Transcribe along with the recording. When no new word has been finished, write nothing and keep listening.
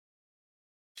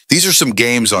These are some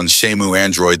games on Cemu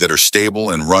Android that are stable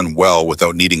and run well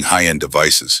without needing high-end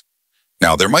devices.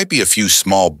 Now, there might be a few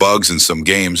small bugs in some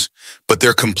games, but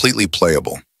they're completely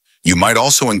playable. You might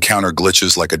also encounter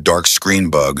glitches like a dark screen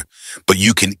bug, but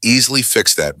you can easily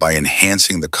fix that by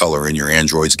enhancing the color in your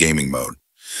Android's gaming mode.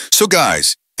 So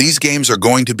guys, these games are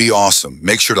going to be awesome.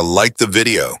 Make sure to like the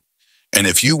video. And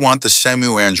if you want the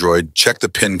Cemu Android, check the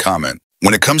pinned comment.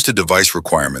 When it comes to device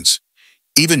requirements,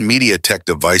 even MediaTek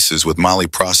devices with Mali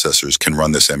processors can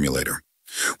run this emulator,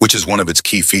 which is one of its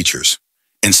key features.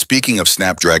 And speaking of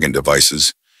Snapdragon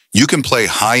devices, you can play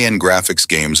high-end graphics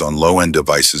games on low-end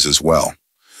devices as well.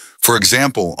 For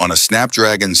example, on a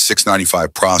Snapdragon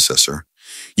 695 processor,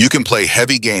 you can play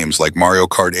heavy games like Mario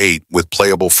Kart 8 with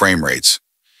playable frame rates.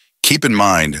 Keep in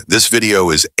mind, this video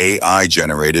is AI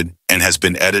generated and has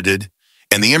been edited,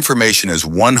 and the information is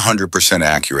 100%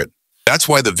 accurate. That's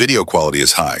why the video quality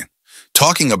is high.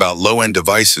 Talking about low-end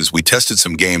devices, we tested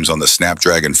some games on the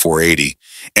Snapdragon 480,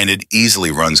 and it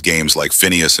easily runs games like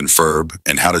Phineas and Ferb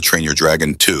and How to Train Your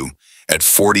Dragon 2 at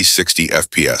 40-60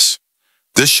 FPS.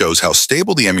 This shows how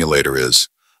stable the emulator is,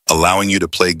 allowing you to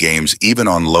play games even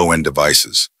on low-end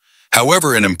devices.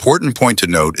 However, an important point to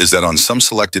note is that on some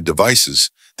selected devices,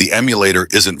 the emulator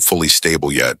isn't fully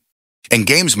stable yet, and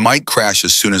games might crash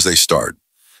as soon as they start.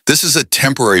 This is a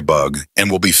temporary bug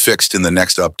and will be fixed in the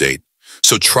next update.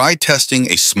 So try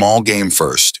testing a small game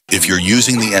first if you're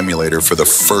using the emulator for the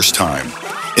first time.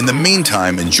 In the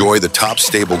meantime, enjoy the top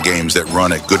stable games that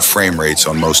run at good frame rates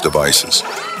on most devices.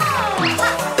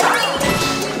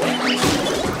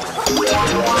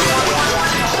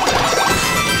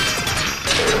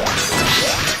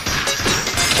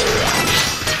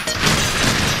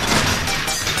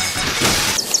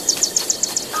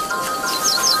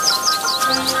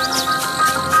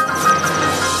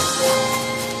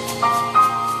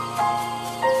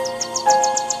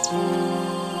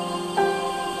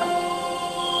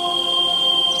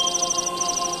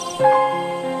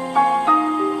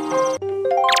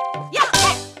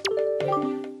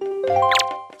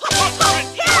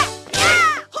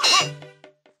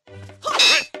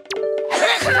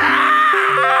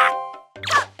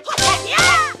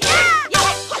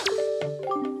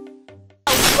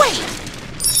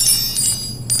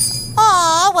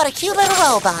 What a cute little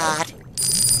robot.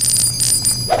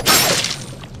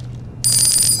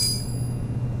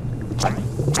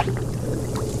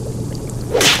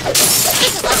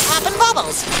 This is like popping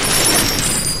bubbles.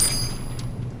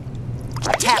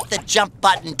 Tap the jump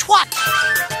button, twat.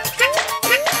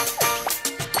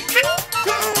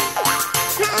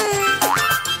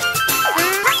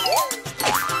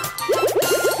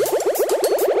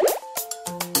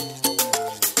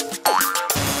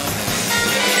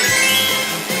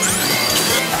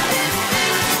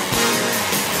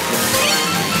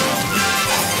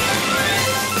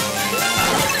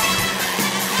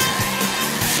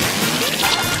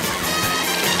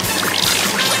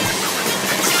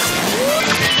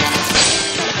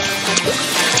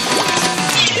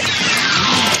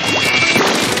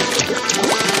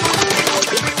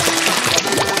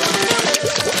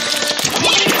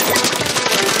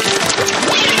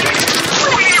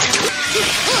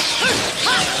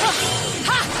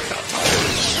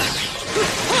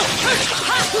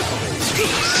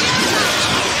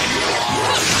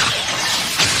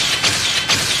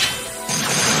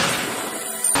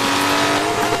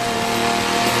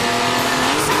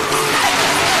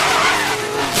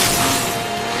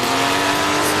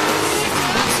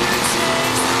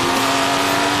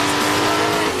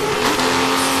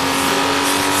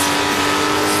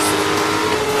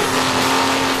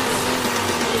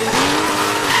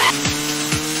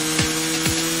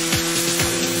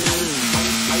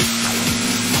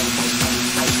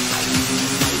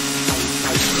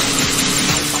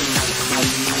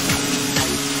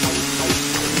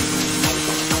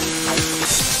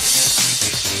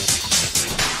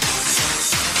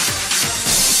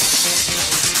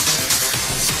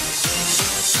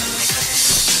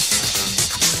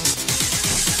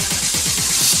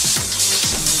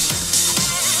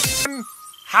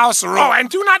 House rule. Oh, and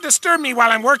do not disturb me while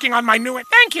I'm working on my new...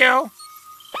 Thank you!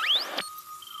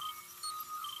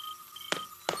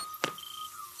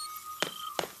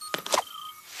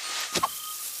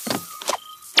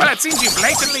 Well, it seems you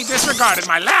blatantly disregarded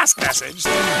my last message.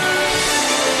 All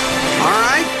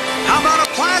right, how about a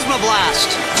plasma blast?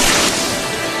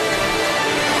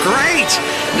 Great!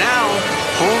 Now,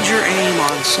 hold your aim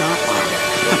on someone.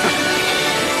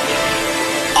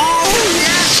 Oh,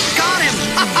 yes! Got him!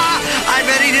 I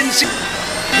bet he didn't see...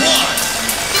 One!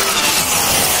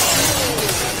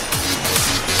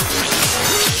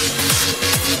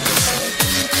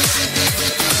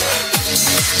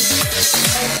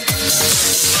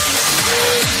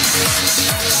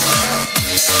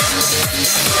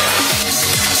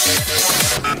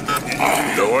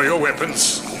 Lower your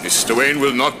weapons. Mr. Wayne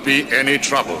will not be any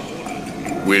trouble.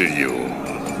 Will you,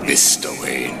 Mr.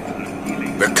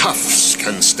 Wayne? The cuffs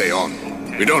can stay on.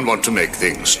 We don't want to make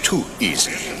things too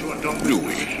easy, do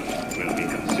we?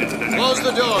 Close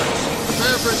the doors.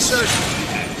 Prepare for insertion.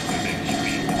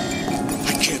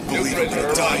 I can't believe I'm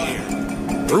gonna die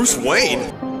here. Bruce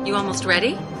Wayne? You almost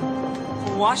ready?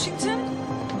 Washington?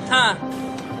 Huh.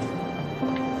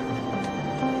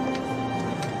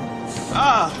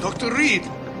 Ah, Dr. Reed.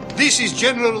 This is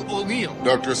General O'Neill.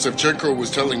 Dr. Sevchenko was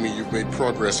telling me you've made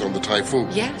progress on the Typhoon.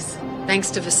 Yes. Thanks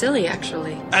to Vasily,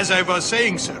 actually. As I was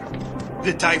saying, sir,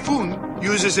 the Typhoon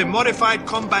uses a modified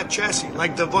combat chassis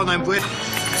like the one I'm with.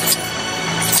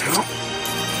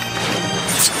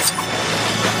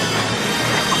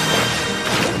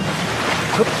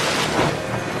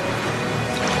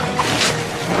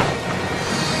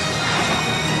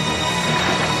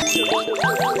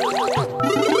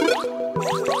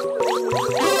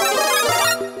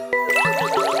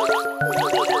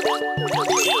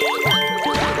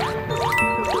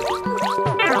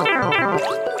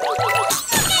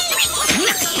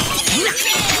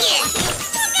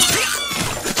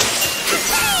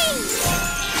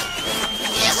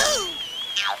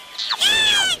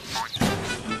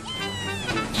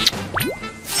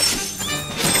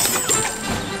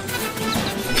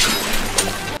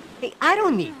 I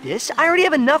don't need this. I already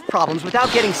have enough problems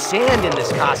without getting sand in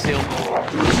this costume.